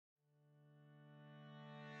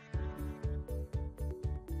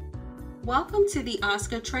Welcome to the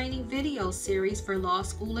Oscar Training video series for law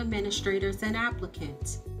school administrators and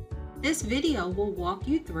applicants. This video will walk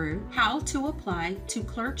you through how to apply to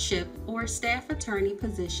clerkship or staff attorney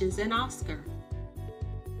positions in Oscar.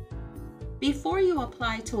 Before you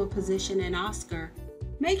apply to a position in Oscar,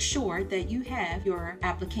 make sure that you have your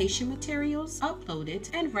application materials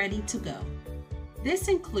uploaded and ready to go. This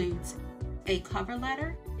includes a cover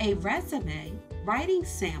letter, a resume, writing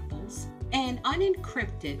samples, and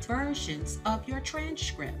unencrypted versions of your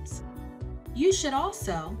transcripts. You should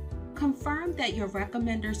also confirm that your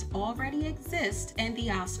recommenders already exist in the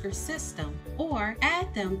Oscar system or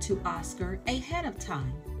add them to Oscar ahead of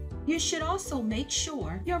time. You should also make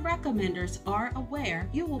sure your recommenders are aware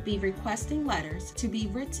you will be requesting letters to be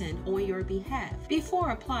written on your behalf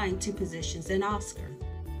before applying to positions in Oscar.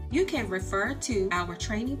 You can refer to our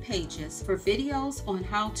training pages for videos on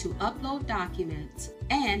how to upload documents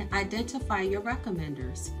and identify your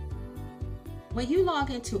recommenders. When you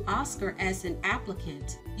log into Oscar as an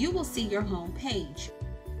applicant, you will see your home page.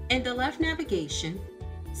 In the left navigation,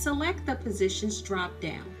 select the Positions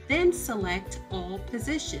drop-down, then select All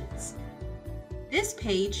Positions. This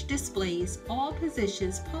page displays all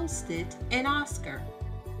positions posted in Oscar.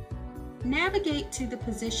 Navigate to the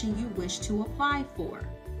position you wish to apply for.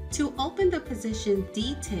 To open the position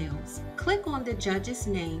details, click on the judge's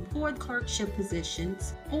name for clerkship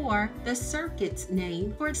positions or the circuit's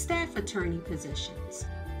name for staff attorney positions.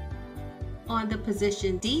 On the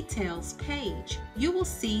position details page, you will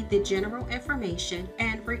see the general information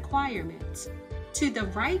and requirements. To the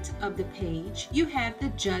right of the page, you have the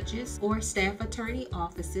judge's or staff attorney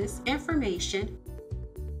office's information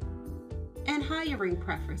and hiring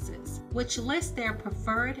preferences, which list their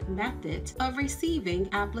preferred method of receiving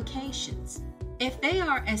applications. If they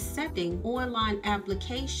are accepting online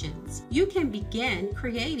applications, you can begin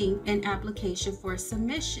creating an application for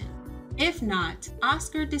submission. If not,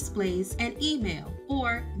 Oscar displays an email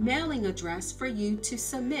or mailing address for you to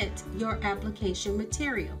submit your application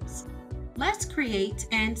materials. Let's create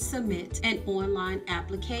and submit an online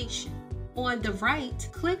application. On the right,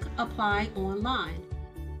 click Apply Online.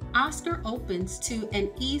 Oscar opens to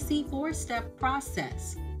an easy 4-step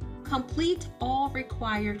process. Complete all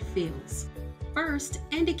required fields. First,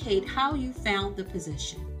 indicate how you found the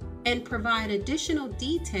position and provide additional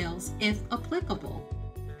details if applicable.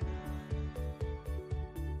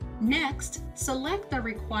 Next, select the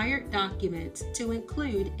required documents to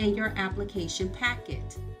include in your application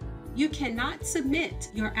packet. You cannot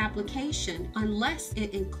submit your application unless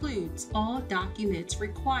it includes all documents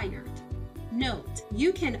required. Note,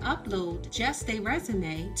 you can upload just a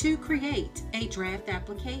resume to create a draft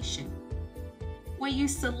application. When you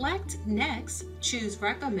select Next, choose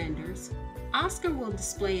Recommenders, Oscar will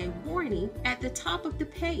display a warning at the top of the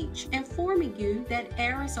page informing you that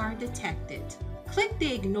errors are detected. Click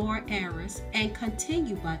the Ignore Errors and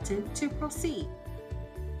Continue button to proceed.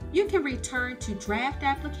 You can return to draft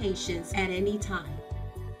applications at any time.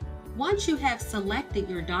 Once you have selected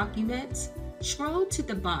your documents, scroll to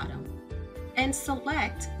the bottom and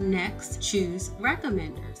select Next, choose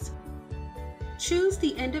Recommenders. Choose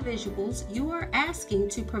the individuals you are asking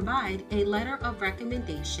to provide a letter of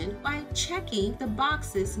recommendation by checking the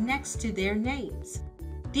boxes next to their names.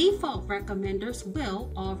 Default recommenders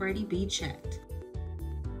will already be checked.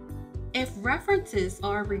 If references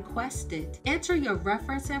are requested, enter your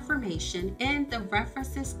reference information in the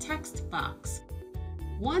References text box.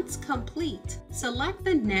 Once complete, select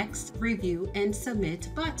the Next, Review, and Submit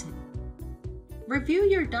button. Review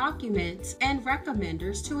your documents and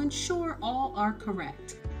recommenders to ensure all are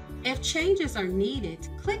correct. If changes are needed,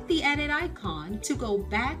 click the edit icon to go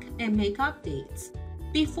back and make updates.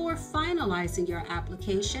 Before finalizing your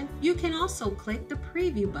application, you can also click the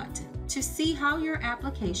preview button to see how your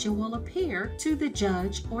application will appear to the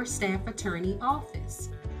judge or staff attorney office.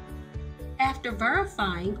 After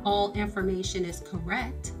verifying all information is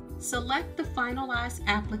correct, select the Finalize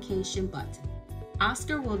Application button.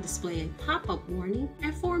 Oscar will display a pop-up warning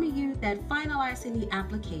informing you that finalizing the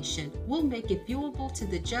application will make it viewable to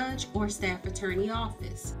the judge or staff attorney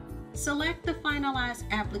office. Select the Finalize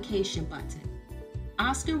Application button.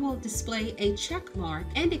 Oscar will display a check mark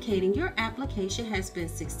indicating your application has been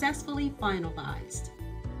successfully finalized.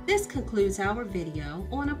 This concludes our video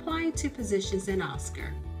on applying to positions in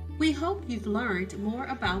Oscar. We hope you've learned more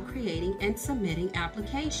about creating and submitting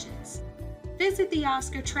applications. Visit the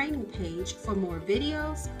Oscar training page for more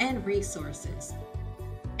videos and resources.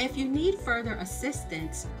 If you need further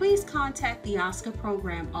assistance, please contact the Oscar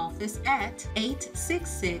Program Office at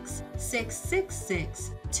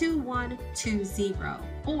 866-666-2120.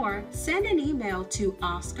 or send an email to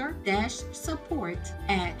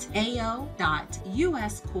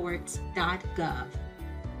oscar-support@ao.uscourts.gov.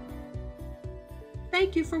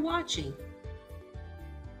 Thank you for watching.